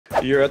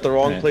You're at the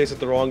wrong place at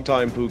the wrong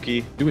time,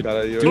 Pookie. Do it.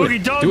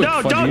 Pookie, don't do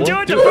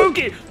it to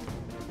Pookie.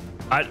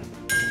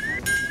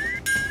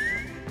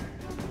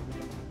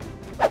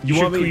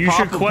 You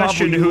should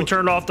question who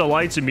turned off the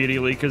lights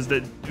immediately, because I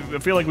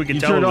feel like we can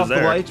tell who was there.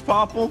 You turned off the lights,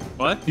 Popple?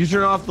 What? You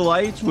turned off the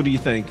lights? What do you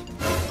think?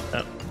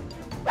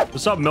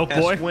 What's up, Milk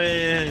Boy?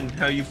 𝗏𝗏,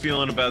 how you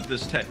feeling about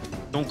this tech?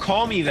 Don't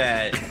call me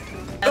that.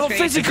 Oh,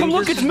 Fizzy, come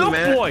look, it's Milk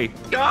Boy.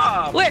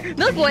 Stop. Where?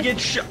 Milk Boy?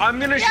 I'm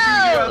gonna shoot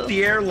you out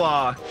the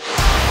airlock.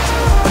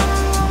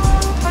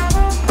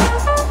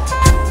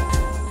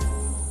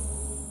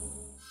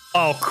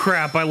 Oh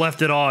crap! I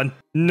left it on.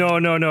 No.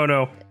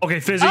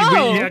 Okay, Fizzy,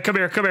 yeah, come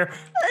here.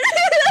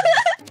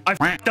 I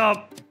f***ed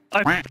up.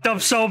 I f***ed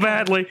up so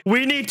badly.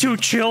 We need to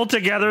chill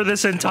together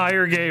this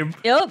entire game.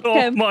 Yep.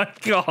 Oh my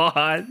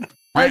god.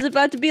 I was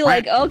about to be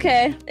like,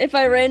 okay, if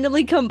I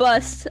randomly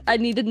combust, I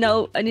need to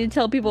know. I need to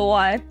tell people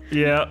why.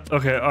 Yeah.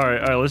 Okay. All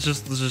right. Let's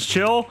just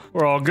chill.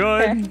 We're all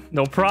good. Okay.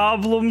 No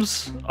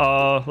problems.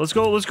 Let's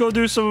go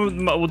do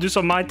some. We'll do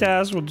some of my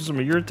tasks. We'll do some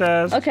of your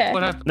tasks. Okay.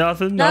 What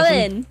happened?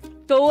 Nothing.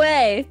 Go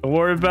away. Don't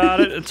worry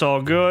about it. It's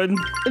all good.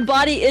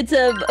 It's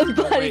a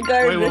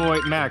bodyguard.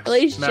 Wait, Max.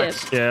 Relationship.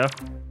 Max. Yeah.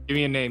 Give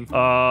me a name.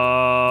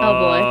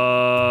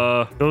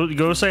 Oh boy.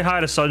 Go say hi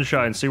to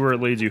Sunshine. See where it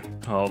leads you.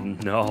 Oh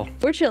no.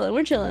 We're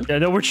chilling. Yeah,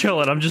 no, we're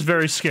chilling. I'm just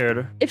very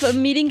scared. If a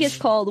meeting gets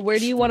called, where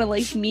do you want to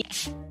like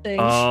meet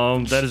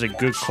things? That is a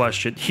good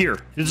question. Here.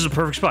 This is a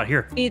perfect spot.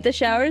 Here. Meet the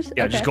showers?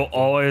 Yeah, just go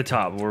all the way to the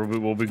top.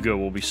 We'll be good.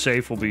 We'll be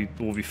safe. We'll be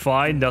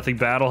fine. Nothing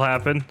bad will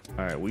happen.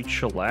 All right, we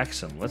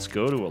chillaxing. Let's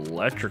go to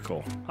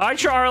electrical. Hi,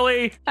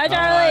 Charlie. Hi,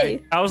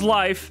 Charlie. How's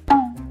life?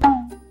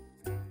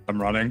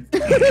 I'm running.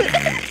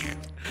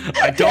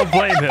 I don't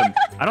blame him.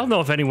 I don't know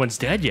if anyone's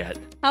dead yet.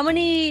 How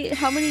many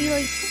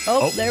like?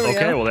 Oh, there we go.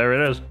 Okay, well there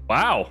it is.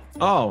 Wow.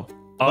 Oh.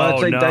 Well,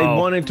 it's like no. they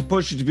wanted to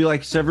push it to be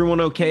like, is everyone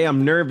okay?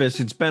 I'm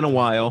nervous. It's been a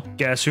while.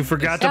 Guess who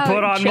forgot to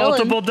put on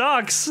multiple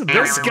ducks?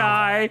 This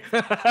guy.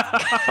 Well,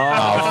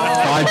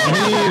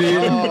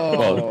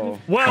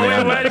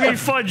 why did we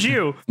fudge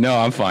you? No,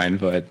 I'm fine,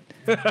 but.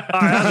 All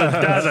right,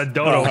 that's a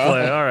dodo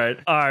play. All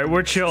right,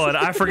 we're chilling.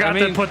 I forgot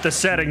to put the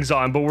settings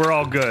on, but we're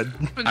all good.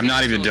 I'm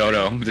not even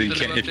dodo.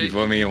 If you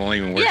vote me, it won't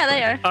even work. Yeah,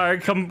 they are. All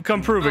right,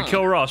 come prove it.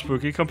 Kill Ross,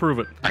 Pookie. Come prove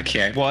it. I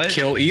can't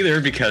kill either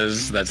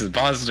because that's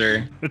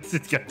imposter. It's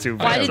got too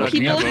bad. Why did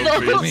people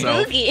vote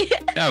Pookie?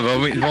 Yeah,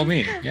 vote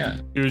me. Yeah.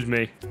 Excuse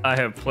me. I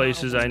have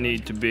places I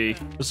need to be.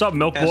 What's up,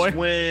 Milk Boy?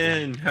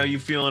 𝗏𝗏, how you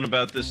feeling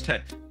about this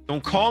tech?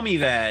 Don't call me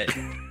that.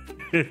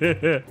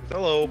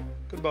 Hello.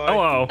 Goodbye.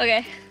 Hello.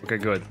 Okay. Okay,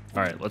 good.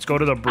 All right, let's go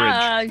to the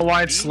bridge.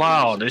 Why it's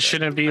loud? It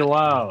shouldn't be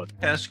loud.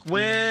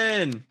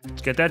 𝗏𝗏.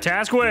 Let's get that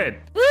task win.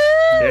 Woo!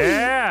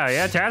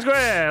 Yeah, task win.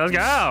 Let's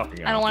go.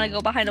 I don't want to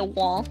go behind a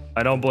wall.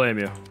 I don't blame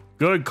you.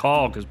 Good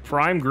call, because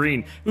Prime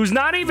Green, who's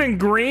not even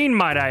green,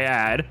 might I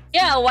add.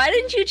 Yeah, why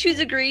didn't you choose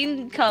a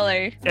green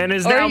color? And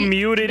is now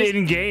muted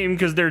in game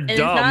because they're dumb. Is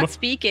not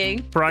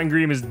speaking. Prime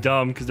Green is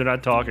dumb because they're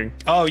not talking.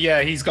 Oh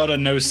yeah, he's got a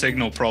no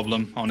signal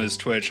problem on his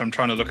Twitch. I'm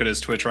trying to look at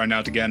his Twitch right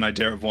now to get an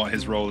idea of what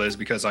his role is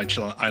because I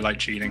like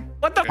cheating.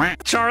 What the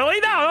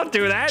Charlie? No, don't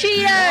do that.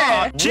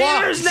 Cheater!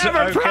 Cheaters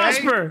never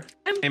prosper.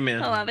 Hey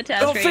man. I'll have a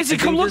task. Oh, Fizzy,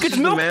 come look, it's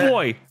Milk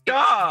Boy.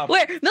 Stop.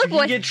 Where? Milk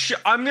Boy?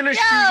 I'm gonna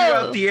shoot you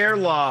out the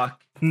airlock.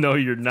 No,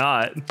 you're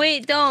not.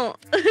 Wait, don't.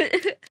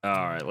 All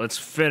right, let's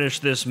finish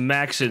this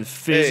Max and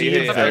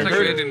Fizzy.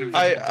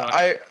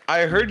 I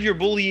heard you're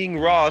bullying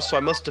Ross, so I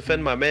must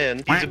defend my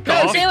man. He's a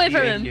no, stay away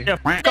from him. Yeah,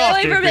 stay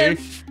away from him.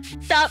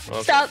 Stop.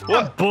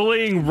 What?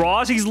 Bullying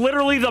Ross? He's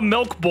literally the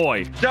Milk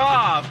Boy.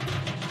 Stop.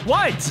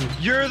 What?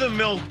 You're the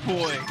Milk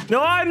Boy.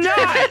 No, I'm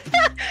not.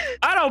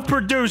 I don't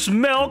produce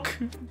milk,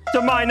 to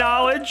my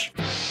knowledge.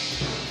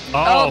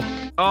 Oh,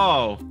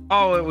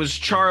 it was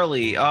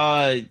Charlie.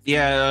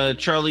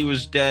 Charlie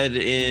was dead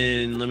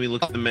in, let me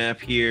look at the map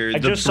here. I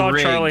just saw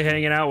Charlie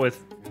hanging out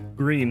with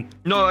Green.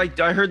 No, I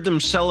heard them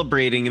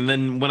celebrating, and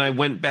then when I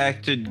went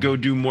back to go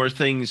do more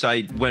things,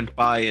 I went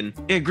by and,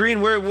 yeah,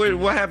 Green,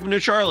 what happened to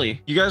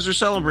Charlie? You guys were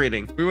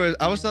celebrating.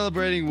 I was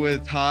celebrating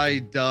with Ty,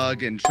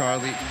 Doug, and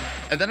Charlie,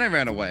 and then I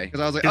ran away because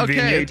I was like,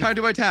 Convenient. okay, time to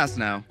do my task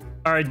now.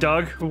 All right,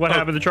 Doug, what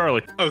happened to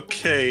Charlie?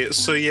 Okay,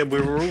 so yeah, we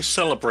were all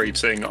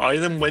celebrating. I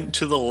then went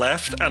to the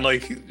left and I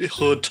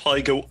heard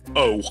Ty go,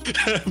 oh,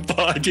 but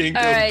I didn't go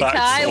back.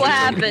 Ty, what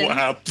happened? What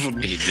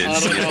happened? I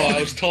don't know. I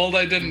was told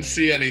I didn't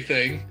see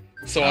anything,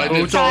 so I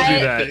didn't. Who told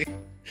you that?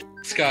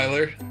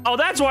 Skylar. Oh,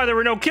 that's why there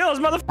were no kills.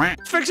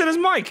 Motherfucker fixing his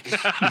mic.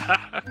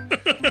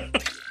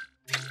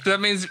 That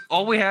means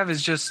all we have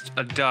is just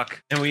a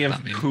duck. And we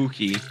have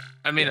Pookie.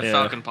 I mean, a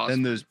falcon possibly.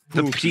 And there's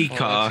the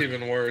peacock. Oh, that's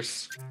even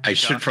worse. I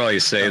should probably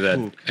say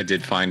that I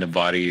did find a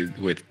body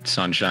with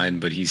Sunshine,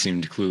 but he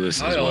seemed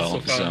clueless as well. I also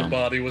found a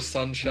body with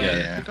Sunshine.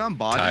 Yeah. On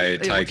body.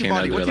 Ty came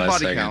out of the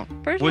last second.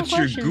 What's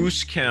your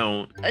goose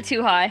count?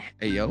 Too high.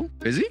 Hey yo,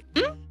 busy?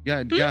 You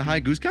got a high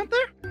goose count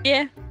there?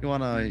 Yeah. You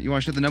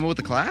wanna share the number with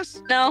the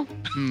class? No.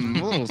 A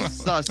little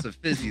sus of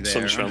Fizzy there.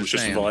 Sunshine was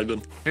just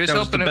vibing. That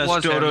was the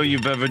best dodo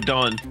you've ever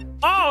done.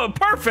 Oh,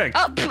 perfect.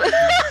 Oh.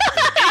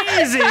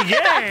 Easy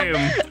game.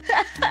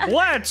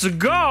 Let's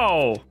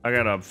go. I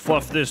gotta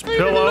fluff this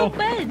pillow.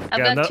 I've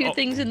got 2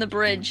 things in the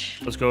bridge.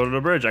 Let's go to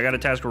the bridge. I got a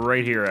task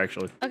right here,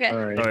 actually. Okay. All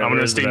right. Okay, I'm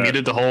gonna stay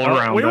muted the whole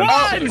round. We then. won!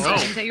 Oh,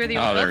 you're the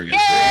Oh, there we go.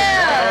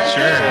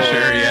 Yeah!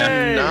 Sure,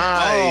 yeah.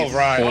 Nice. All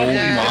right. Oh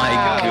Yeah.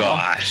 my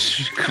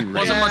gosh. Great.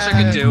 Wasn't much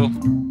I could do.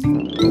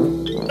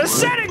 The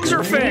settings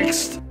are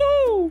fixed.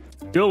 Woo!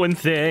 Doing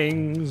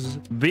things,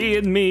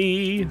 being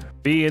me,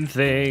 being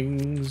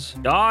things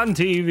on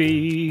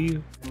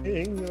TV.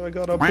 I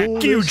got a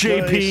pull you, this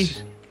JP.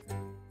 dice.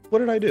 What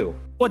did I do?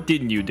 What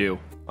didn't you do?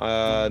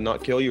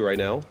 Not kill you right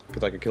now,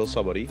 because I could kill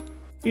somebody.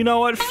 You know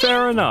what?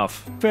 Fair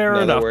enough. Fair Now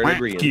that enough. we're in Fuck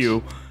agreement.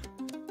 you.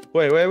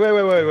 Wait,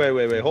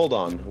 hold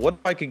on. What if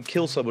I could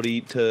kill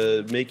somebody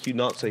to make you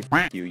not say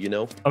f you, you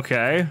know?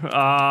 Okay.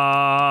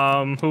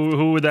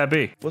 Who would that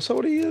be? Well,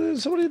 somebody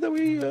that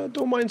we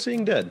don't mind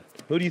seeing dead.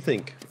 Who do you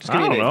think? Just I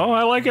give me a don't name. know.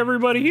 I like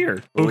everybody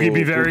here. Pookie,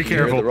 be very Pookie,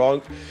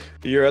 careful.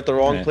 You're at the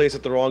wrong Yeah. place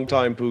at the wrong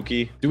time,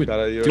 Pookie. Do it.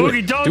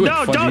 Pookie, don't Do it, do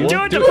Fudgy. it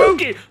to Do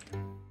it.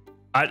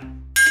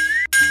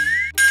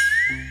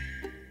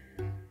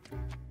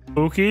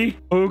 Pookie.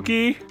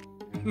 Pookie.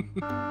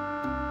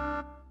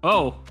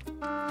 Oh,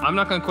 I'm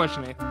not gonna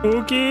question it.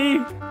 Pookie,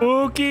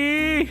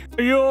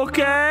 are you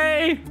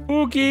okay?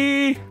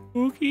 Pookie.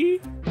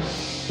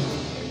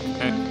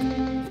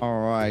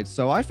 All right,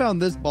 so I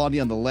found this body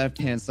on the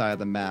left-hand side of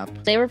the map.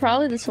 They were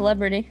probably the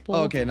celebrity.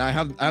 Okay, now I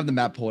have the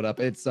map pulled up.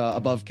 It's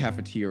above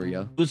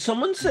cafeteria. Was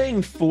someone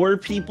saying 4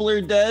 people are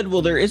dead?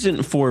 Well, there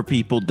isn't 4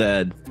 people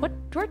dead. What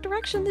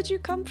direction did you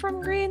come from,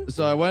 Green?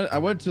 So I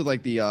went to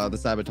like the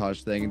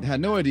sabotage thing and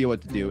had no idea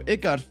what to do.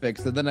 It got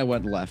fixed, and then I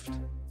went left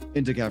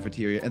into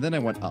cafeteria, and then I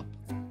went up.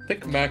 I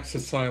think Max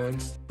is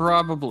silenced.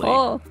 Probably.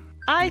 Oh,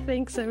 I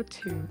think so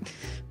too.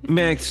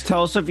 Max,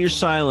 tell us if you're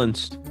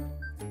silenced.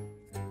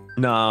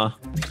 Nah.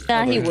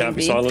 nah, he Can't wouldn't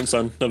be be. silenced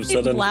then. Never said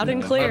anything. Loud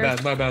and clear.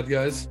 My bad,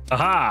 guys.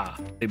 Aha!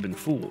 They've been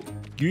fooled.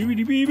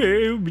 Maybe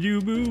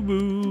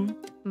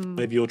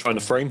you're trying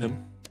to frame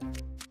him.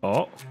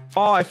 Oh,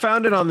 I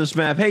found it on this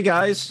map. Hey,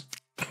 guys.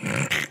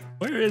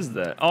 where is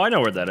that? Oh, I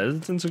know where that is.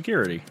 It's in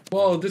security.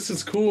 Whoa, this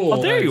is cool.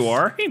 Oh, there you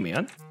are. Hey,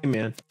 man. Hey,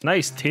 man.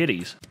 Nice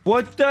titties.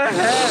 What the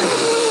heck?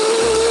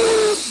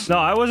 No,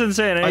 I wasn't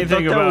saying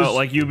anything that about was-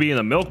 like you being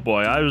the milk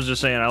boy. I was just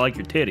saying I like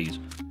your titties.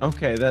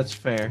 Okay, that's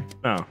fair.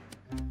 No.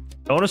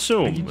 Don't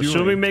assume. you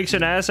Assuming doing? makes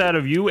an ass out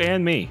of you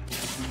and me.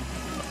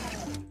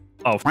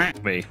 Oh,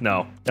 f me.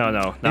 No, man.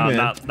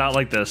 not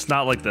like this.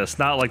 Not like this.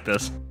 Not like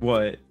this.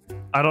 What?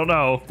 I don't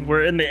know.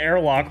 We're in the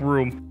airlock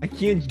room. I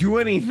can't do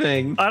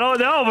anything. I don't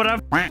know, but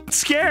I'm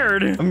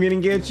scared. I'm gonna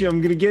get you.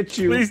 I'm gonna get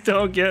you. Please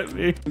don't get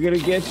me. I'm gonna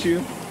get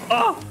you.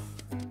 Oh!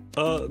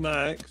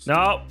 Max.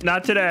 No,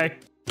 not today.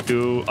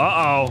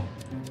 Uh-oh.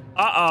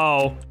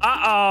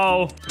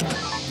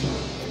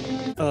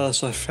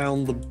 So I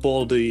found the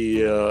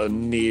body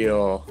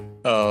near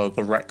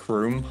the rec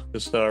room,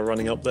 just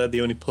running up there.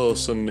 The only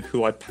person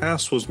who I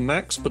passed was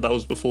Max, but that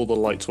was before the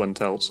lights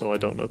went out, so I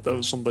don't know if there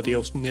was somebody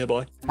else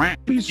nearby.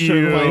 Please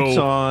turn the lights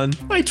on.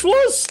 It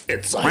was!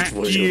 It's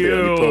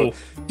You.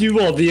 You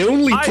are the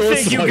only I person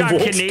think you I got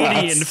walked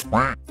Canadian. past.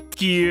 F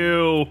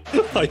you.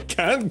 I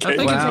can get I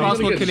think it's you.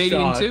 possible Get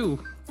Canadian shot. too.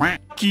 F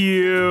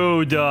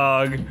you,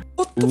 dog.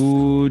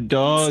 Ooh,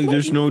 dog.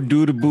 There's no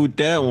do to boot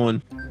that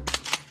one.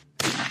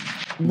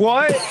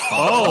 What?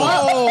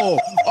 Oh!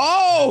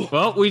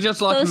 Well, we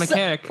just lost the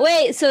mechanic.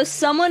 Wait, so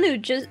someone who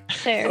just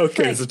there.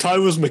 Okay, so Ty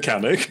was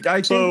mechanic.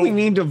 I think we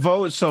need to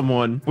vote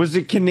someone. Was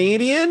it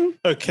Canadian?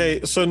 Okay,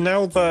 so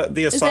now that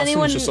the assassin's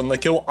anyone- just on the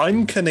kill,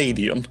 I'm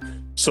Canadian.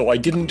 So I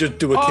didn't just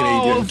do a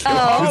Canadian kill.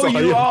 oh, because I am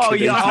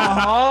Canadian.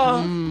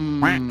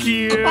 F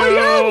you.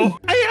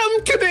 I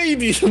am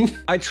Canadian.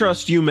 I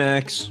trust you,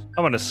 Max.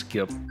 I'm gonna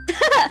skip.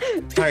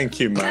 Thank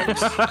you, Max.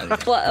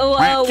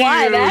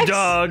 Why, you, Max?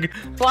 dog.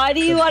 Why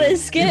do you want to You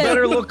skip?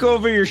 better look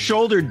over your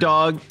shoulder,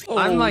 dog.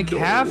 I'm like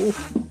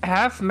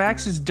half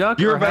Max's duck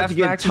You're or about half to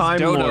get Max's time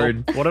dodo.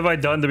 lord. What have I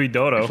done to be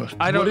Dodo?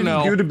 I don't What did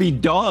know. you do to be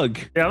dog?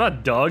 Yeah, I'm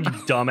not dog, you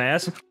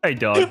dumbass. Hey,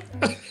 dog.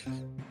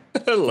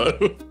 Hello.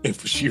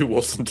 It was you,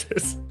 wasn't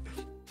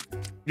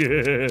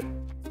it?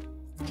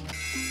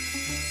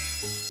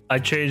 I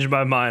changed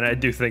my mind. I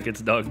do think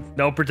it's Doug.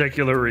 No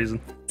particular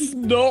reason. It's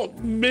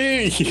not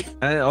me.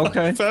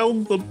 Okay. I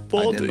found the I did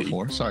body.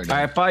 before. Sorry, All Dad.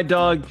 right, bye,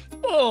 dog.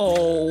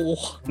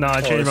 Oh. No, I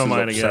changed my this is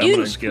mind again. I'm upsetting.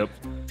 gonna skip.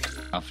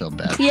 I feel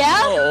bad.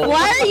 Yeah?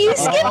 Why are you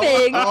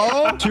skipping?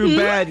 Too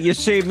bad you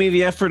saved me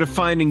the effort of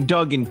finding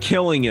Doug and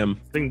killing him.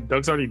 I think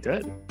Doug's already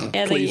dead. Yeah, I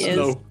think Please, he is.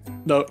 no.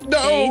 No. Yeah,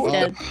 No. he's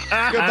dead.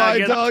 Goodbye,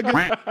 Get- Doug.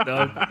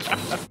 Doug.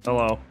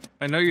 Hello.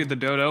 I know you're the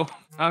dodo.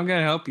 I'm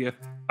gonna help you.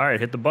 All right,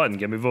 hit the button.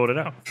 Get me voted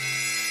out.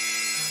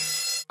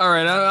 All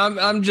right,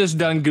 I'm just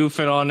done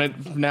goofing on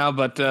it now,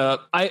 but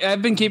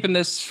I've been keeping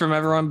this from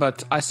everyone,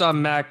 but I saw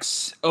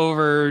Max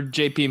over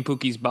JP and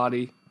Pookie's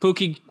body.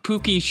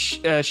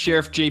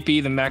 Sheriff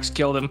JP, then Max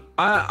killed him.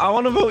 I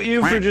want to vote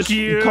you for just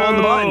you. calling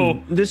the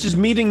button. This is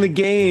meeting the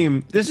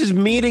game. This is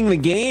meeting the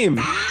game.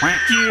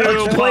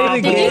 Let's play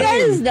the Did you game.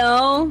 guys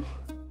know?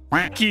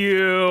 Fuck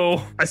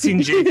you. I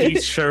seen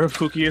JP Sheriff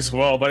Pookie as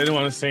well, but I didn't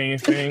want to say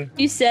anything.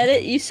 You said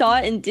it, you saw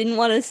it, and didn't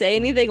want to say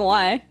anything.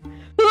 Why?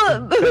 They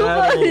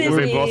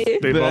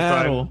both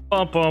died.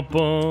 Bum, bum,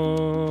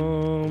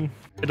 bum.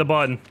 Hit the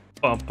button.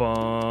 Bum,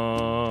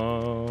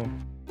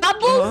 bum.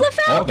 Bubbles the Oh,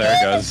 Falcon. there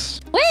it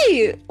goes.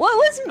 Wait, what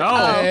was?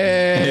 Oh.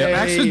 Hey.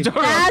 Max was doing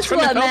That's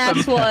what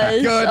Max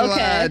was. Good Okay.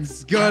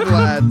 lads. Good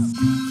lads.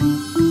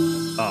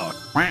 Oh.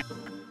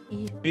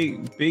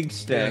 Big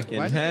stack.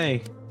 And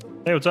hey,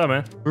 Hey, what's up,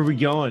 man? where we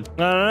going?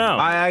 No.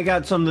 I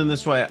got something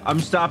this way. I'm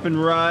stopping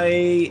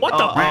right. What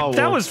the? Oh, that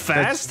well, was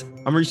fast.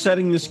 I'm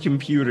resetting this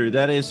computer.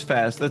 That is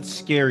fast. That's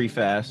scary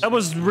fast. That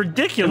was I must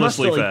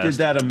ridiculously have like, did fast.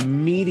 that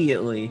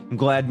immediately. I'm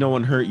glad no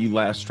one hurt you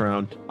last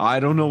round. I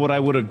don't know what I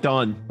would have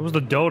done. It was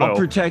the dodo. I'll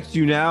protect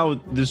you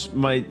now. This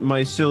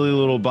my silly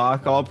little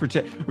Bach. I'll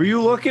protect. Were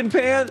you looking,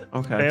 Pan?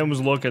 Okay. Pan was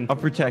looking. I'll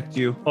protect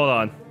you. Hold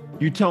on.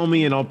 You tell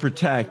me and I'll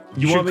protect.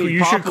 You should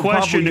Popple,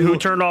 question Popple, who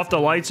turned off the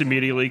lights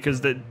immediately, because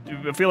I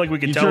feel like we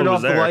could You tell turned who off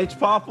was there. the lights,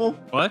 Popple?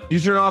 What?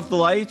 You turn off the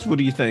lights? What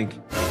do you think?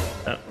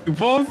 You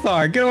both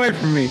are. Get away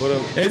from me.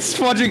 It's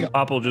smudging.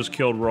 Popple just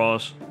killed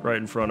Ross right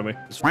in front of me.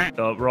 It's f***ed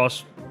up.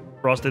 Ross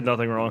did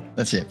nothing wrong.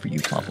 That's it for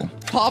you, Popple.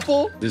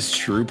 Popple? This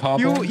true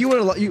Popple? You would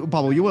have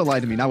Popple, you would have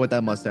lied to me, not with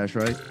that mustache,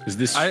 right? Is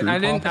this true I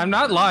didn't. Popple? I'm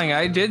not lying.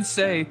 I did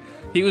say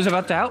he was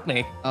about to help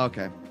me.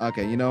 Okay.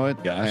 You know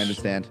what? Gosh. I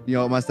understand. You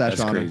know what, mustache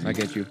That's on him. crazy. I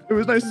get you. It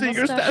was nice seeing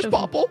your stash,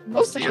 Popple.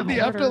 I'll see you in the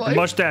afterlife.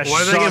 Mustache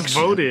Why did I get sucks.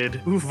 voted?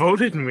 Who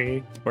voted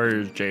me?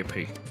 Where's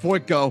JP? Before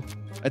it go.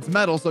 It's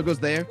metal, so it goes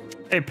there.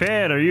 Hey,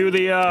 Pan, are you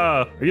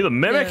the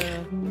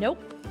mimic?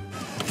 Nope.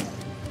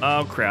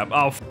 Oh, crap.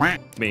 Oh, f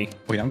me.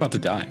 Wait, I'm about to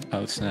die.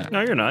 Oh, snap.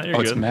 No, you're not. You're Oh,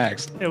 good. it's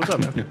Max. Hey, what's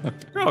up, man?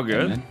 You're all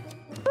good. Man.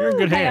 You're in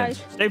good Hi, hands.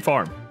 guys. Stay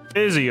farm.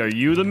 Izzy, are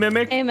you the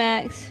mimic? Hey,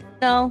 Max.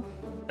 No.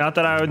 Not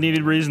that I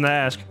needed reason to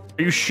ask.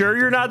 Are you sure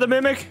you're not the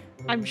mimic?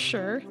 I'm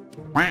sure.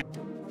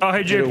 Oh,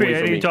 hey, JP,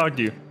 I need to talk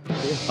to you.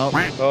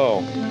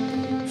 Oh.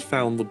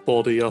 Found the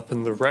body up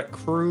in the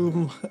rec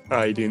room.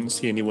 I didn't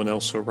see anyone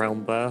else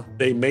around there.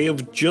 They may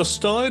have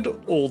just died,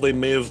 or they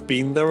may have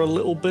been there a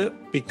little bit,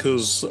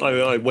 because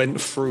I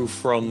went through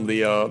from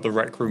the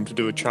rec room to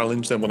do a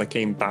challenge. Then when I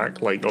came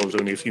back, like I was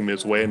only a few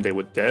minutes away and they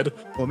were dead.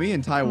 Well, me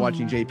and Ty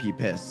watching JP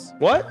piss.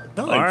 What?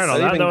 No, All right, on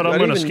that note, I'm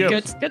going to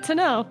skip. Good to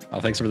know. Oh,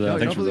 thanks for the. No, you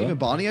thanks don't for believe the. in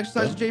bonding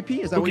exercises, JP?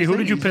 Is that what Okay, you're who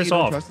saying? did you piss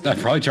don't off?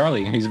 trust Probably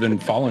Charlie. He's been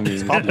following me.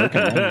 He's looking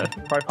around.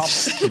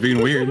 He's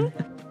being weird.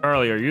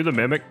 Charlie, are you the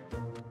mimic?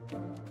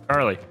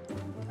 Charlie,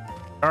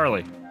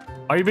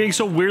 are you being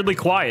so weirdly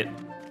quiet?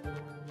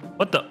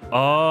 What the?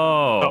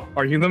 Oh.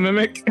 Are you the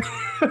mimic?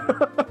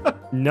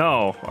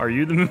 No. Are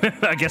you the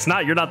mimic? I guess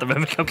not. You're not the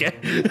mimic.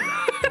 Okay.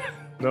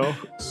 No.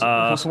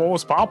 So what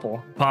was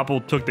Popple?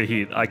 Popple took the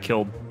heat. I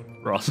killed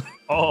Ross.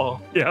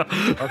 Oh. Yeah.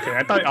 Okay.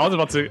 I thought I was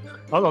about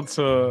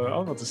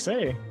to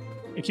say.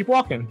 Hey, keep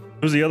walking.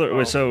 Who's the other?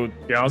 Wait, so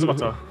Yeah, I was about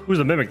to. who's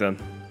the mimic then?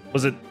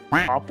 Was it?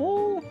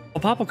 Popple?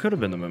 Well, Popple could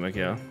have been the mimic.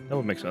 Yeah, that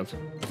would make sense.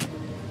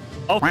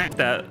 Oh, f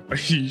that. Are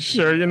you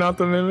sure you're not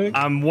the mimic?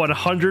 I'm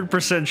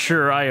 100%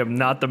 sure I am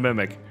not the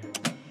mimic.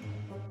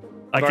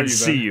 I What are can you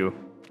see then? you.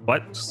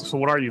 What? So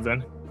what are you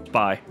then?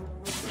 Spy.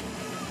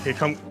 Okay,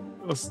 come.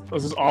 Let's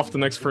just off the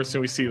next person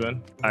we see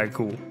then. All right,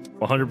 cool.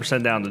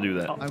 100% down to do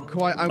that. I'm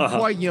quite,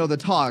 the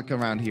talk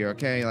around here,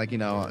 okay? Like,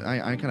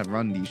 I kind of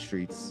run these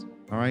streets,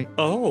 all right?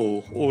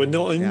 Oh, well, we're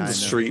not in Yeah, I know. the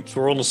streets.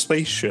 We're on a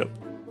spaceship.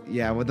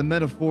 Yeah, with the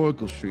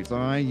metaphorical streets, all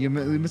right? You're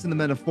missing the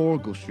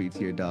metaphorical streets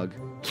here, Doug.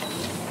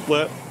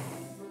 But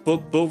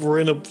we're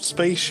in a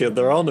spaceship.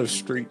 There are no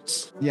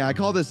streets. Yeah, I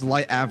call this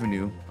Light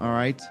Avenue, all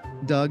right,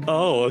 Doug?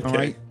 Oh, okay. All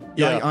right?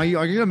 Yeah. Are you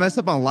gonna mess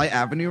up on Light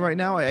Avenue right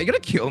now? Are you gonna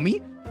kill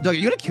me? Doug, are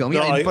you gonna kill me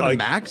No, in front of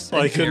Max?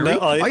 I and can- Carrie?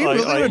 I- Are you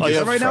really gonna do I that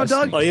have- right now,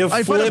 Doug? I have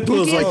In front of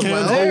flippers, Pookie I as can't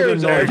well?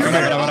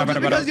 hold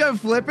it. Because you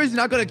have flippers, you're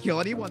not gonna kill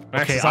anyone.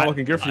 Max, Okay, it's not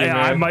looking good for you, man.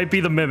 I might be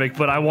the mimic,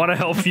 but I want to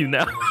help you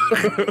now.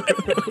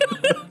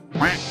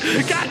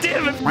 God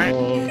damn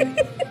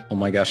it! Oh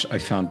my gosh, I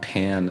found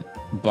Pan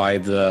by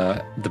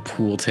the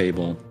pool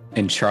table.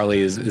 And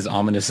Charlie is as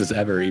ominous as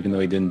ever, even though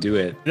he didn't do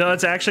it. You know,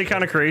 that's actually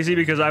kind of crazy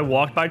because I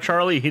walked by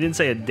Charlie. He didn't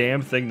say a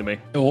damn thing to me.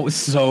 Oh,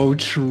 so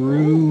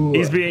true.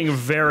 He's being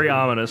very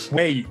ominous.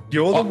 Wait,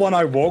 you're the one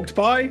I walked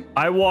by?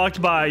 I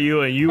walked by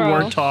you and you Bro.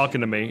 weren't talking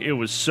to me. It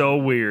was so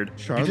weird.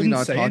 Charlie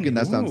not talking,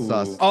 that sounds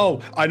sus.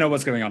 Oh, I know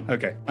what's going on.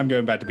 Okay, I'm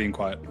going back to being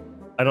quiet.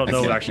 I don't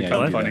know. It's actually yeah,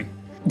 kind of yeah.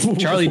 funny.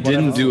 Charlie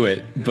didn't do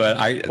it, but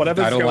I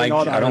Whatever's don't going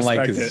like on, I don't like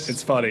respect his. it.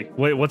 It's funny.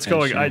 Wait, what's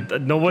going?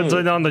 No one's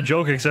in on the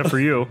joke except for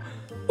you.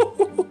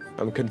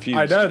 I'm confused.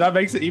 I know, that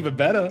makes it even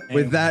better.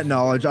 With that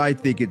knowledge, I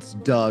think it's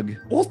Doug.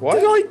 What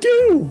did I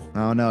do?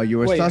 Oh no, you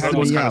were Wait, that sussing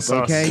was me kinda up,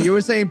 sus. okay? You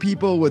were saying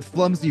people with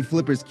flumsy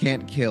flippers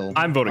can't kill.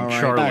 I'm voting All right.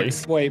 Charlie.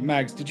 Max, wait,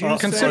 Max, did you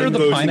Consider I'm the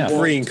voting pineapple.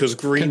 green because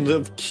green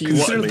accused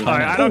Consider me. the All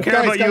right, I don't care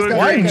Guys, about guys, you and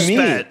guys, Green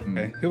guys. Spat.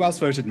 Okay, who else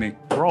voted me?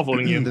 We're all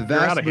voting you. The You're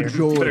vast out of here.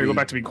 majority. Better go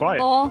back to be quiet.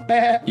 Oh,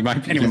 You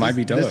might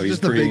be Dodo. This is He's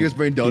just the pretty. biggest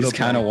brain Dodo He's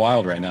kind of player.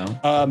 wild right now.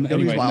 He's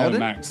Anyway, no, wildin'?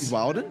 Max. He's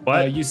wildin'?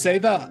 What? You say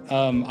that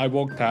I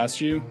walked past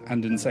you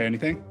and didn't say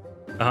anything?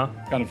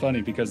 Kind of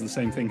funny because the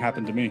same thing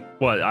happened to me.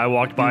 What? I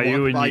walked by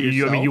you, and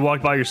you. I mean, you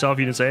walked by yourself.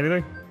 You didn't say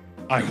anything.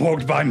 I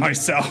walked by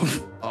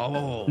myself.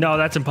 Oh. No,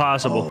 that's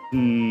impossible.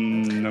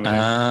 No,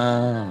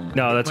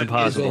 that's There's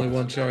impossible. only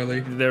one Charlie.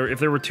 If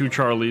there were two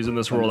Charlies in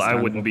this world, I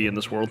wouldn't be in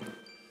this world.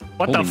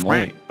 What the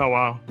fuck? Oh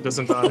wow,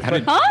 doesn't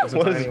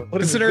What is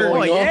Consider,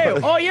 going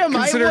on? Oh yeah, mate.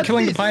 consider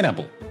killing the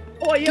pineapple.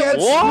 Oh yeah.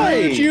 Why?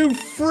 You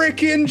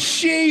freaking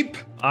sheep!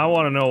 I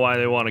want to know why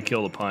they want to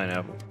kill the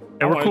pineapple.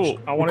 And we're cool.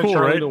 I We're wanted cool,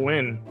 Charlie right? to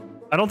win.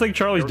 I don't think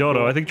Charlie's Dodo.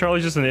 cool. I think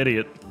Charlie's just an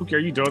idiot. Pookie, are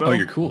you Dodo? Oh,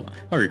 you're cool.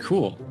 Oh, you're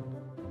cool.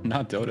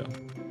 Not Dodo.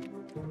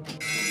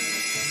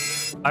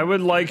 I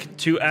would like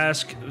to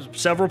ask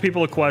several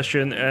people a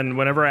question, and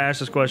whenever I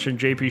ask this question,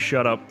 JP,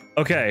 shut up.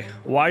 Okay,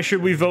 why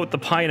should we vote the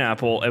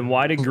pineapple, and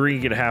why did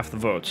Green get half the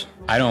votes?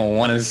 I don't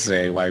want to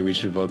say why we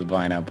should vote the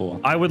pineapple.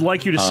 I would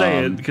like you to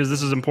say it, because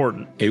this is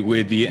important. It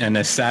would be an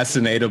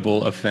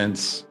assassinatable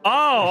offense.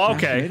 Oh,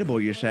 okay.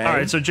 You say? All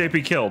right, so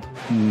JP killed.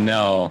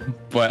 No,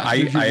 but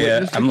Did you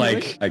witness I'm it, like,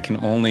 Rick? I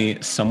can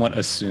only somewhat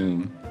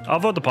assume. I'll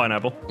vote the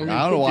pineapple. I, mean,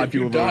 I don't know why if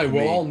you people vote die, for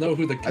we'll me. all know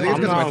who the I think killer it's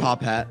because of my No.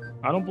 top hat.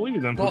 I don't believe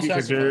in them, Well, Pookie,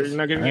 because sacrifice. you're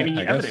not giving me any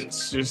I guess.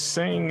 evidence. You're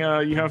saying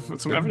you have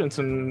some evidence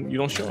and you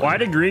don't show Why it.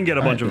 did Green get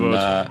a bunch of votes?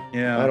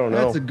 Yeah. I don't know.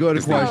 That's a good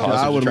Is the question.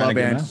 imposter I would trying love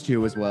to get him answers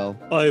to as well.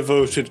 I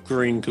voted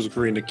green because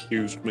green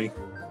accused me.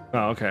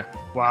 Oh, okay.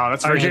 Wow,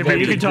 that's All right, very JP,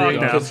 you can talk Green,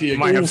 now. because he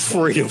might All have,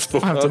 three of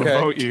them. have to Okay.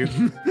 vote you.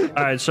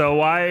 All right, so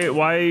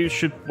why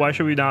should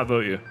we not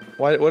vote you?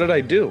 What did I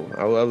do?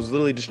 I was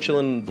literally just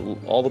chilling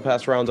all the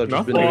past rounds. I've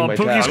just been Well, doing my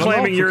Pookie's tasks.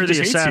 claiming you're Pookie the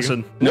just hates you.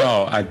 assassin.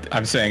 No,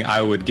 I'm saying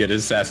I would get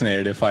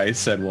assassinated if I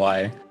said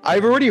why.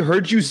 I've already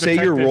heard you say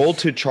your Detective. role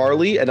to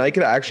Charlie, and I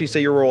could actually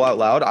say your role out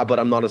loud, but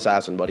I'm not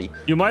assassin, buddy.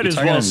 You might You're as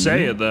talking well to say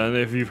me? it then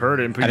if you've heard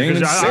it. I didn't even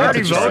Because say I it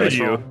already to Charlie. voted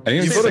you. I didn't You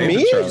even voted say it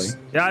me? to Charlie.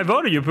 Yeah, I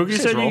voted you. Pookie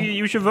said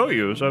you should vote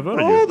you, so I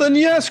voted Oh, you. then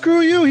yeah,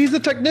 screw you. He's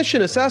the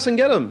technician. Assassin,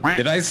 get him.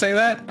 Did I say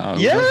that? Oh,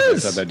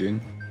 Yes! I said that,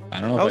 dude. I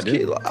don't know I if was I did.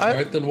 kidding. All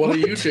right, then what are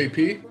you,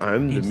 JP?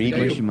 I'm the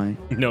medium.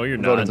 might. No, you're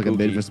Voted not. Sounds like a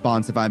mid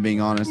response if I'm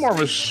being honest. More of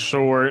a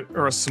short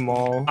or a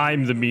small.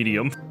 I'm the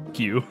medium. F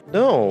you.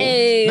 No.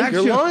 Hey. Max,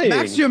 You're lying.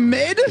 Max, you're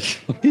mid?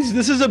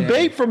 This is a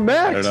bait from I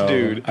Max, don't know.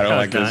 dude. I don't No,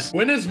 like it's not. this.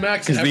 When is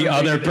Max? Because the ever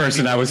other rated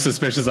person I anyone? was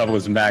suspicious of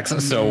was Max,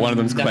 so one of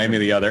them's claiming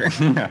the other. What's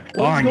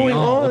going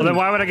on? Well, then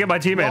why would I get my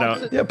teammate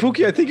out? Yeah,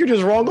 Pookie, I think you're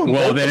just wrong on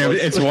Well, both then of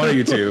us. it's one of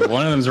you two.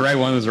 One of them's right,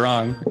 one of them's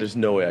wrong. There's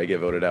no way I get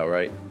voted out,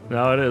 right?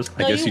 No, it is.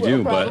 I No, guess you you will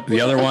do, but probably.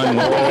 the other one,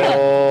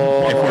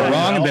 Oh. if we're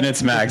wrong, then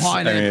it's Max.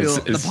 I mean,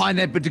 The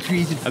pineapple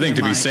decrees. I think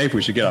to be safe,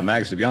 we should get on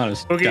Max, to be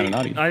honest. Kind of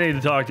naughty. Pookie, I need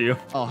to talk to you.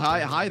 Oh,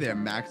 hi there,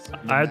 Max.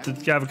 I have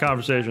to have a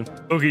conversation.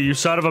 Pookie, you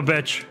son of a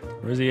bitch.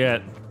 Where's he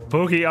at?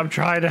 Pookie, I'm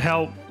trying to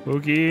help.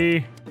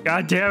 Pookie.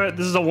 God damn it.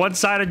 This is a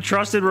one-sided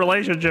trusted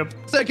relationship.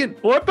 Second.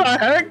 What the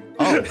heck?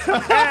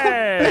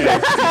 Hey!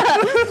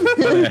 What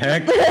the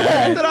heck?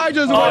 What did I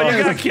just Oh, you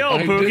witness? got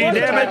killed, I Pookie. did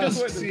Damn it.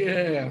 just-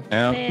 Yeah.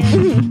 Yeah.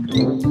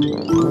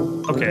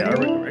 Okay,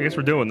 I guess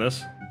we're doing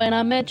this. When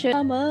I met you,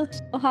 oh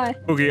hi.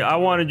 Pookie, I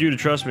wanted you to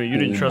trust me. You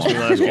didn't trust me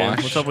last game.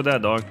 What's up with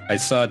that, dog? I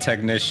saw a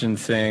technician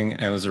thing,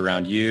 and it was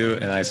around you,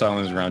 and I saw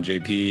one was around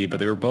JP, but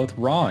they were both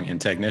wrong, and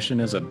technician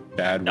is a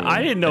bad word.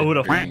 I didn't know who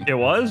the f it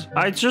was.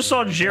 I just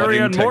saw Jerry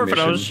Fucking on Morph,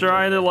 and I was technician.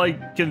 trying to,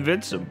 like,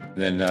 convince him.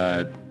 Then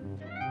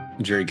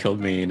Jerry killed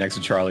me next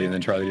to Charlie, and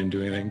then Charlie didn't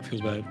do anything.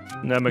 Feels bad.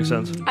 That makes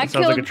sense. I That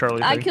sounds like a killed.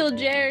 Charlie I thing. killed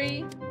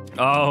Jerry.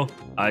 Oh,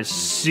 I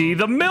see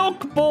the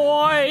milk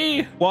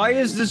boy. Why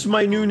is this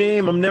my new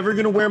name? I'm never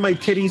gonna wear my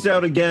titties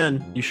out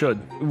again. You should.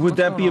 Would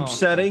that be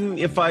upsetting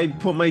if I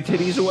put my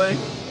titties away?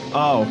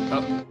 Oh,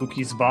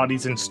 Pookie's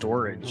body's in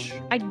storage.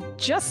 I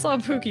just saw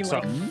Pookie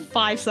like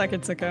 5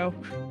 seconds ago.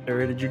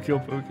 Harry, did you kill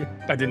Pookie?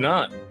 I did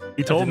not.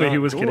 He told me he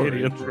was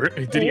Canadian.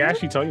 Did he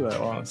actually tell you that?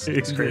 Wow,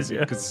 it's crazy.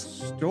 Yeah. Because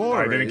I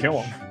Storage. didn't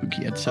kill him.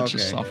 Pookie had such a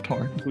Okay. soft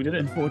heart. Who did it?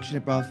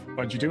 Unfortunate, bruv.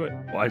 Why'd you do it?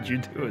 Why'd you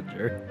do it,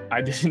 Jerry?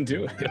 I didn't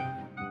do it.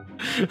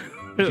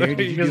 Jerry,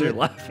 did you guys do are it?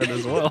 laughing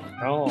as well.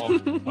 No,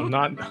 I'm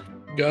not.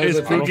 Guys, Is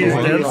I think Pookie's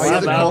we're dead? all Are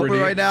you the Wow.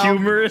 culprit right now?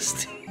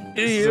 Humorous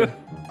to you.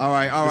 All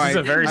right, all This right. is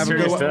a very I have a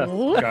serious good,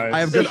 death, guys. I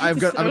have good. I have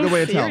good. I have a good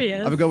way to tell. I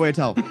Serious. have a good way to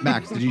tell.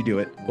 Max, did you do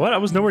it? What? I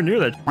was nowhere near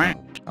that.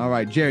 All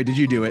right, Jerry, did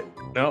you do it?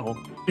 No.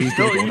 He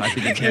giggled. I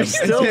think it's him. You're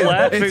still It's him.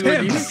 laughing It's when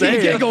him. you He say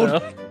it. giggled.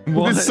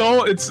 though.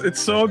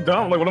 It's so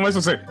dumb. Like, what am I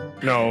supposed to say?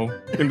 No.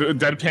 In the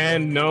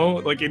deadpan, no.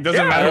 Like, it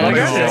doesn't Yeah, matter. like what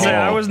I say. said,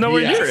 I was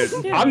nowhere Yes.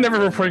 near it. I'm never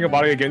reporting a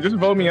body again. Just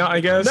vote me out, I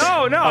guess.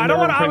 No, no, I I'm don't never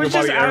want. I reporting was a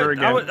just. body ever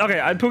again. Okay,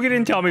 Pookie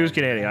didn't tell me he was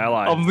Canadian. I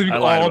lied. I'm leaving I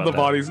lied all about the that.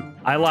 bodies.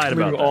 I lied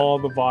about Leaving that. all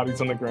the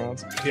bodies on the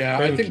ground. Yeah,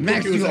 I think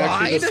Max, Pookie was you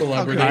actually the lied?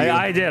 celebrity. Okay.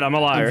 I did. I'm a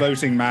I'm liar.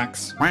 voting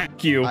Max.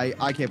 Thank you.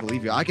 I can't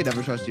believe you. I could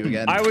never trust you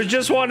again. I was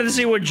just wanting to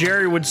see what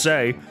Jerry would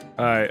say.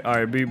 All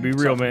right, be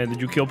real, man.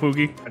 Did you kill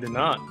Pookie? I did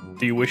not.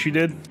 Do you wish you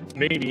did?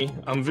 Maybe.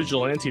 I'm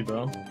vigilante,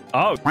 though.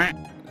 Oh,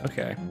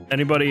 okay.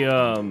 Anybody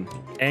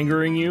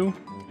angering you?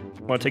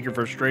 Want to take your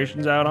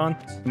frustrations out on?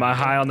 Am I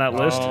high on that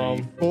list?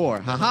 4.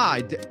 Haha.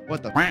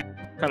 What the?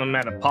 kind of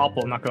mad at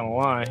Popple, I'm not gonna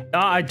lie.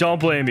 I don't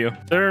blame you.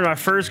 During my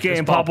first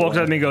game, Pop walks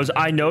up to me and goes,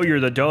 I know you're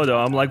the dodo.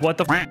 I'm like, what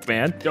the f,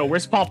 man? Yo,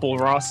 where's Popple,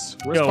 Ross?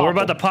 Where's Yo, Popple? we're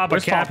about to pop a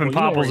cap in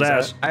Popple's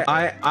ass.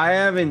 I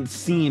haven't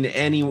seen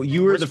any.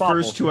 You were the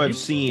first two I've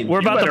seen. We're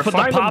about to put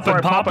the pop in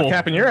Popple.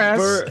 Cap in your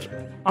ass.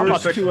 I'm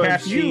about to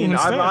cap you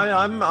instead.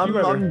 I'm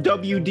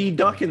WD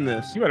ducking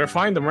this. You better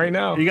find him right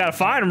now. You gotta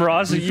find him,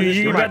 Ross.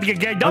 You're about to get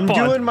gagged up on.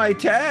 I'm doing my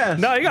task.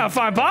 No, you gotta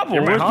find Popple.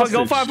 You're my hostage.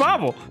 Go find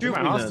Popple. You're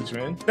my hostage,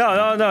 man.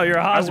 No, you're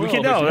a hostage.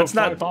 will, No, if you that's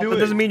don't not. find That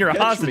doesn't mean you're a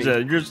Catch hostage. me.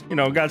 You're just,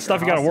 got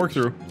stuff you gotta work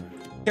through.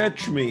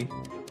 Catch me.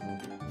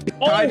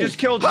 I just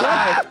killed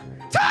Ty.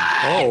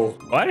 Oh.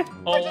 What?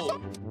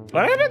 Oh.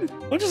 What happened?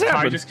 What just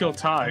happened? Ty just killed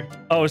Ty.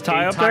 Oh, is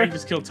Ty up Ty there?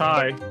 just killed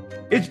Ty.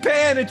 It's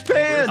Pan. It's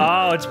Pan.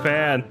 Oh, it's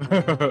Pan.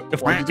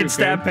 If we can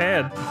stab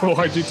Pan.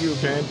 Why'd you do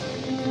Pan?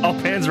 Oh,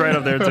 Pan's right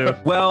up there too.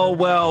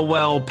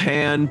 Well,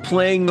 Pan,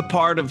 playing the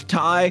part of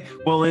Ty.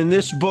 Well, in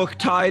this book,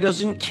 Ty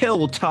doesn't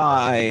kill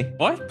Ty.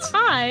 What?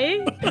 Hi.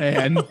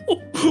 Pan.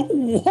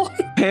 What?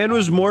 Pan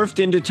was morphed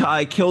into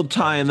Ty, killed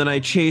Ty, and then I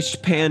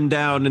chased Pan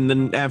down, and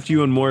then after you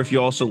unmorph, you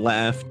also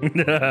laughed.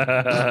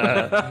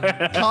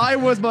 Ty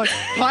was my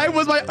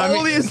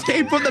only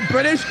escape from the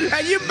British,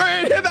 and you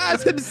murdered him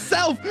as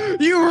himself.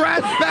 You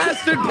rat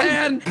bastard,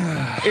 Pan.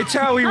 It's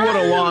how he would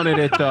have wanted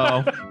it,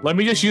 though. Let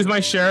me just use my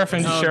sheriff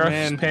and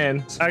sheriff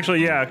Pan.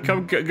 Actually, yeah,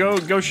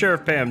 go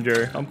Sheriff Pam,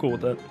 Jerry. I'm cool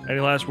with that. Any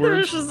last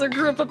words? There's just a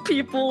group of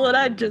people and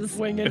I just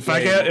wing it. If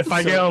I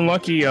get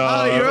unlucky,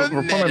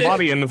 report my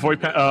body and vote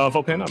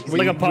Pan up. It's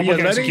like a public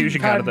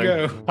execution kind of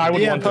thing. I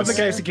would want public this.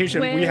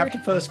 execution. We have to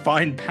first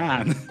find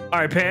Pan. All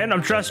right, Pan,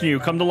 I'm trusting you.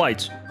 Come to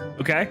lights,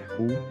 okay?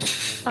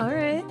 All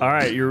right. All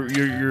right,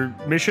 your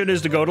mission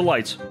is to go to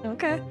lights.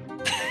 Okay.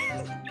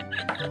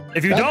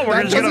 If you don't,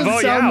 we're just gonna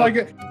vote you out.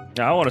 Like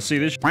I want to see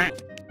this.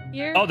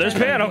 Here. Oh, there's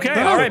Pan.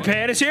 Okay, all right,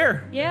 Pan is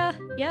here. Yeah.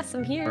 Yes,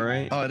 I'm here. All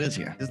right. Oh, it is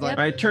here. It's like, Yep.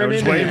 I I turn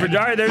was in. waiting for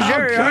Jerry. There's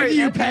Jerry. All How right.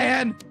 you,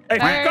 Pan? Hey,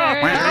 back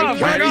off, back off,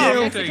 back How off.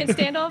 you? Yes, you can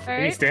stand off. All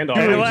Any right. standoff.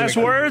 Any last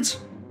words?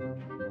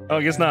 Oh,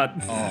 I guess not.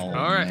 Oh, All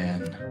right.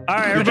 man. All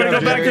right, everybody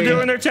go back to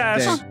doing their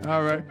tasks.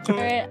 All right. All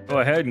right. Go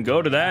ahead and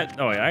go to that.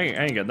 Oh, I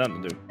ain't got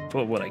nothing to do.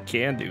 But what I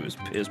can do is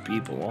piss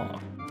people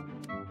off.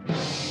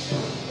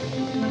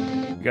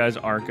 You guys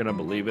aren't gonna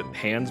believe it.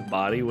 Pan's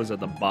body was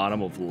at the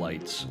bottom of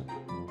lights.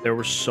 There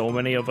were so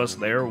many of us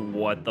there.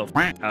 What the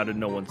f? How did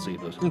no one see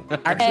this?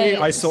 Actually,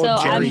 I saw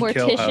so Jerry I'm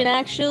kill mortician, her.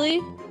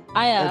 actually.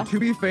 To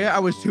be fair, I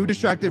was too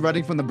distracted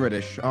running from the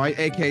British. All right,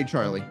 aka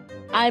Charlie.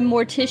 I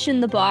mortician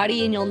the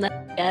body, and you'll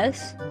never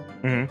guess.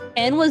 Mm-hmm.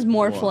 And was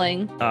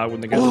morphling. I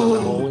wouldn't have guessed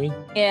Holy.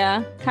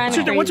 Yeah, kind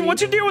of.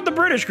 What's your deal with the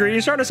British, Green?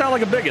 You're starting to sound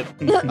like a bigot.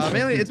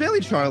 It's mainly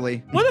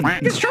Charlie. What the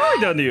f is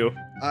Charlie done to you?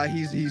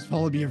 He's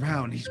following me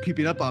around. He's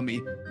creeping up on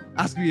me,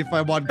 asking me if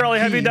I want. Charlie,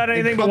 have you tea done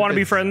anything and but want to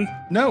be crumpets.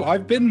 friends? No,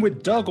 I've been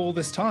with Doug all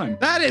this time.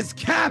 That is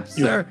cap,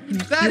 sir.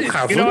 That is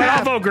You know what? I'll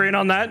cap. vote Green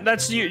on that.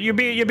 That's you're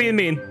being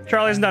mean.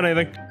 Charlie hasn't done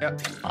anything.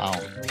 Oh.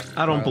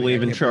 I don't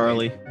believe in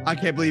Charlie. I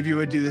can't believe you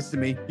would do this to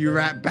me, you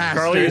rat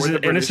bastard. Charlie is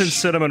an innocent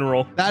cinnamon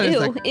roll. That is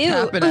a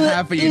cap and a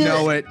half, and you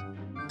know it.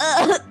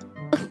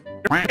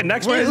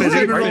 Next Where's the busy.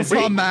 cinnamon roll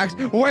from, Max?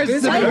 Where's the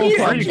cinnamon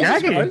roll Are from? you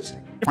gagging?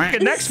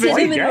 Next busy.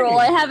 Cinnamon roll.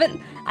 I haven't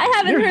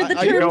heard the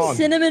term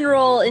cinnamon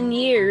roll in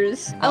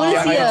years. I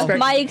want to see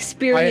my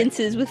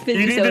experiences with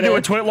fizzy You need soda. to do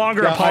a twit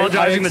longer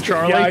apologizing to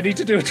Charlie. Yeah, I need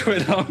to do a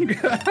twit longer.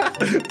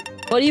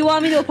 What do you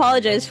want me to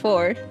apologize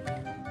for?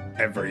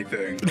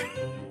 Everything.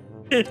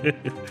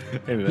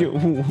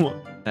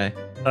 Hey.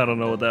 I don't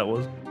know what that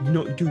was.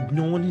 No, dude,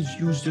 no one has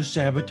used a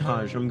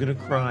sabotage. I'm gonna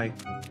cry.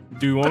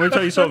 Do you want me to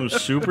tell you something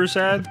super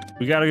sad?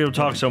 We gotta go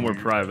talk somewhere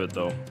private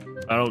though.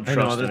 I don't trust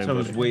I know, that's anybody. I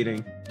was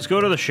waiting. Let's go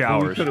to the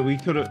showers. We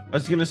could have. I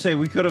was gonna say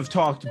we could have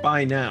talked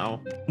by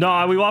now.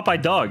 No, we walked by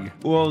Doug.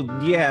 Well,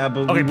 yeah,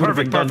 but Okay, we would've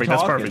perfect. been done That's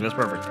talking. perfect. That's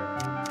perfect.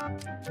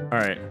 All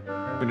right.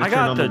 I'm gonna I turn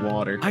got on the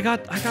water. I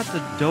got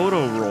the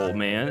dodo roll,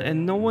 man,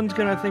 and no one's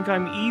gonna think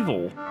I'm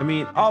evil. I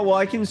mean, oh well,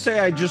 I can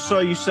say I just saw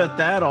you set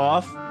that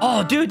off.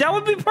 Oh, dude, that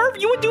would be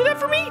perfect. You would do that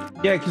for me?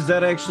 Yeah, because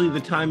that actually the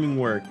timing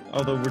worked.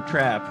 Although we're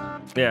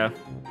trapped. Yeah.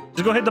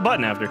 Just go hit the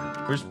button after.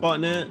 Where's the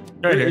button at? Right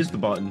Where here. is the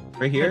button?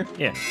 Right here?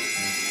 Yeah.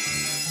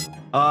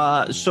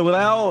 So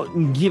without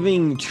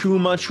giving too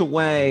much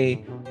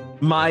away,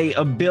 my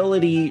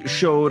ability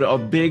showed a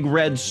big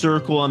red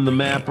circle on the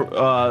map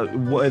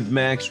with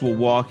Maxwell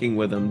walking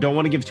with him. Don't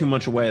want to give too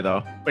much away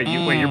though. Wait,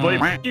 you're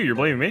blaming you? You're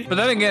blaming me? But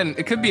then again,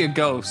 it could be a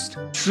ghost.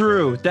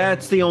 True.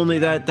 That's the only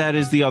that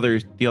is the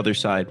other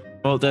side.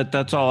 Well,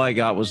 that's all I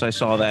got was I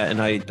saw that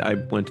and I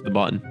went to the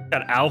button.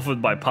 Got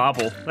alphaed by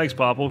Popple. Thanks,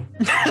 Popple.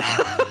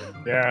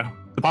 Yeah.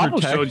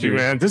 Popple showed you,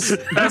 man. That's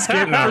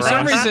getting For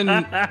some reason,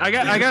 I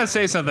gotta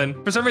say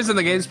something. For some reason,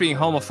 the game's being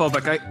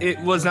homophobic. It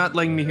was not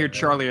letting me hear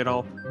Charlie at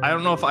all. I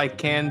don't know if I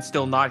can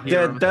still not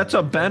hear him. That's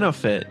a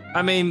benefit.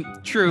 I mean,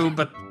 true,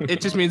 but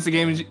it just means the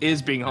game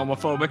is being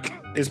homophobic.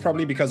 It's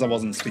probably because I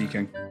wasn't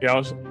speaking.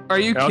 Yeah, Are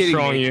you kidding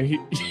me?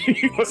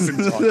 He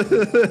wasn't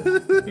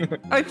talking.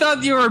 I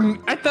thought you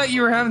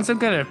were having some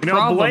kind of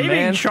problem, blaming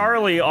man.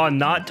 Charlie on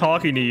not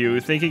talking to you,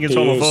 thinking it's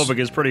homophobic,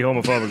 is pretty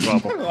homophobic,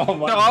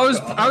 Bubble. No,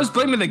 I was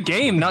blaming the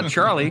game, not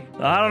Charlie.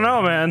 I don't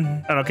know,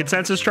 man. I don't know.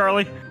 Consensus,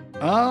 Charlie?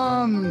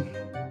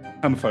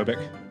 Homophobic.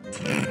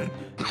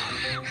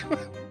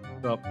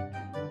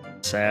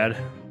 Sad.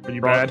 Pretty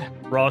bad.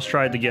 Ross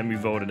tried to get me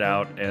voted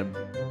out, and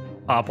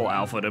Popple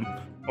alphaed him.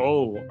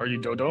 Oh, are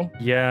you Dodo?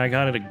 Yeah, I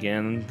got it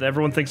again.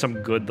 Everyone thinks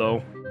I'm good,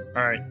 though.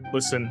 All right,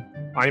 listen.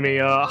 I'm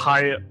a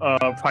high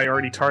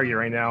priority target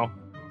right now,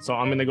 so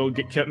I'm gonna go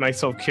get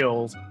myself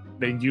killed.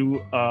 Then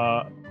you,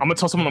 I'm gonna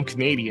tell someone I'm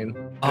Canadian,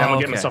 and I'm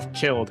gonna get myself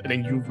killed, and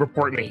then you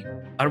report me.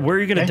 Where are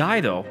you gonna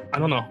die, though? I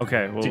don't know.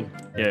 Okay, well,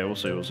 yeah, we'll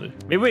see, we'll see.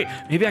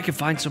 Maybe I can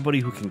find somebody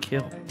who can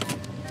kill.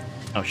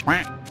 Oh, shit.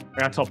 I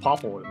gotta tell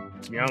Popple,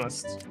 to be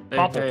honest.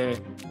 Popple, Hey,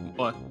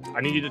 what?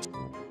 I need you to.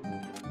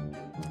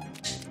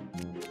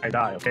 I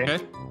die, okay?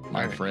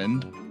 My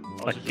friend.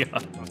 Oh my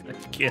god, I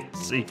can't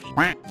see.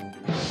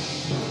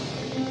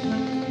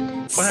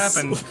 What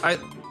happened?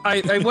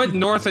 I went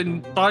north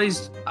and thought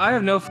I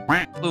have no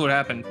clue what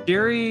happened.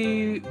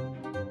 Jerry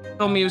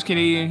told me he was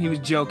Canadian. He was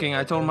joking.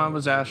 I told him I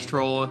was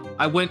Astral.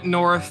 I went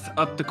north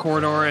up the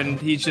corridor and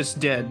he's just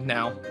dead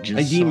now.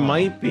 He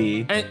might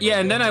be.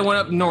 And then I went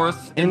up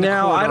north. And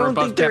now I don't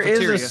think there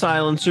is a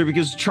silencer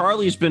because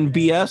Charlie's been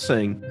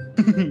BSing.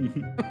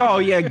 Oh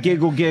yeah,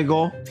 giggle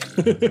giggle.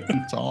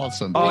 It's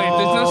awesome. Oh, wait, if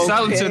there's no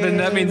silencer, then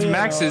that means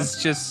Max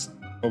is just.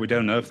 Well, we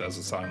don't know if there's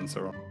a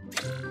silencer on.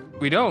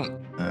 We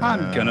don't.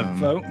 I'm gonna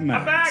vote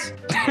Max.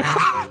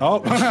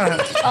 Oh.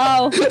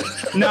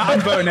 No,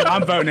 I'm voting him.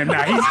 I'm voting him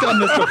now. He's done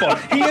this before.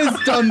 He has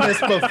done this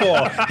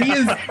before. He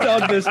has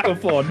done this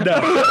before. No.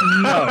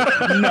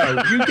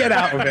 You get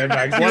out of here,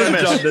 Max. You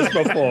have done this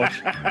before.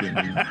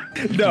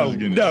 No.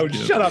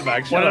 Shut up,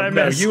 Max. Shut up.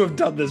 No, you have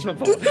done this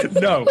before.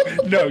 No,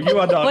 you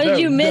are not. What did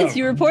you miss?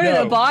 You reported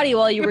a body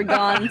while you were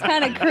gone. It's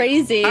kind of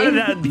crazy. How did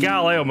that?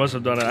 Galileo must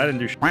have done it. I didn't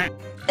do shit.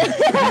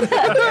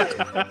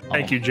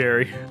 Thank you,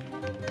 Jerry.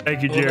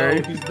 Thank you,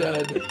 Jerry. Oh, he's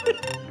dead.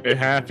 It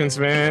happens,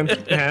 man.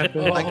 It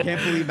happens. I can't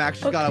believe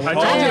Max just got a I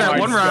told you that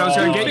one round I was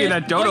gonna get you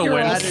that Dodo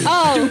win.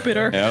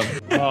 Stupider.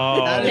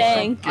 Oh,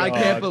 dang. I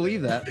can't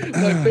believe that.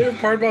 My favorite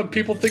part about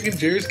people thinking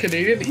Jerry's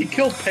Canadian, he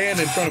killed Pan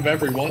in front of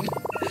everyone.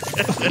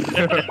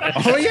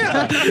 Oh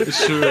yeah.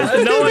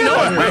 No one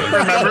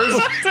remembers.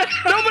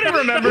 Nobody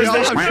remembers We all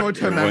this. have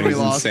short-term memory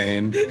loss.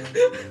 Insane.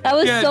 That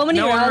was so many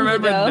no one rounds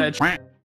remembered ago. that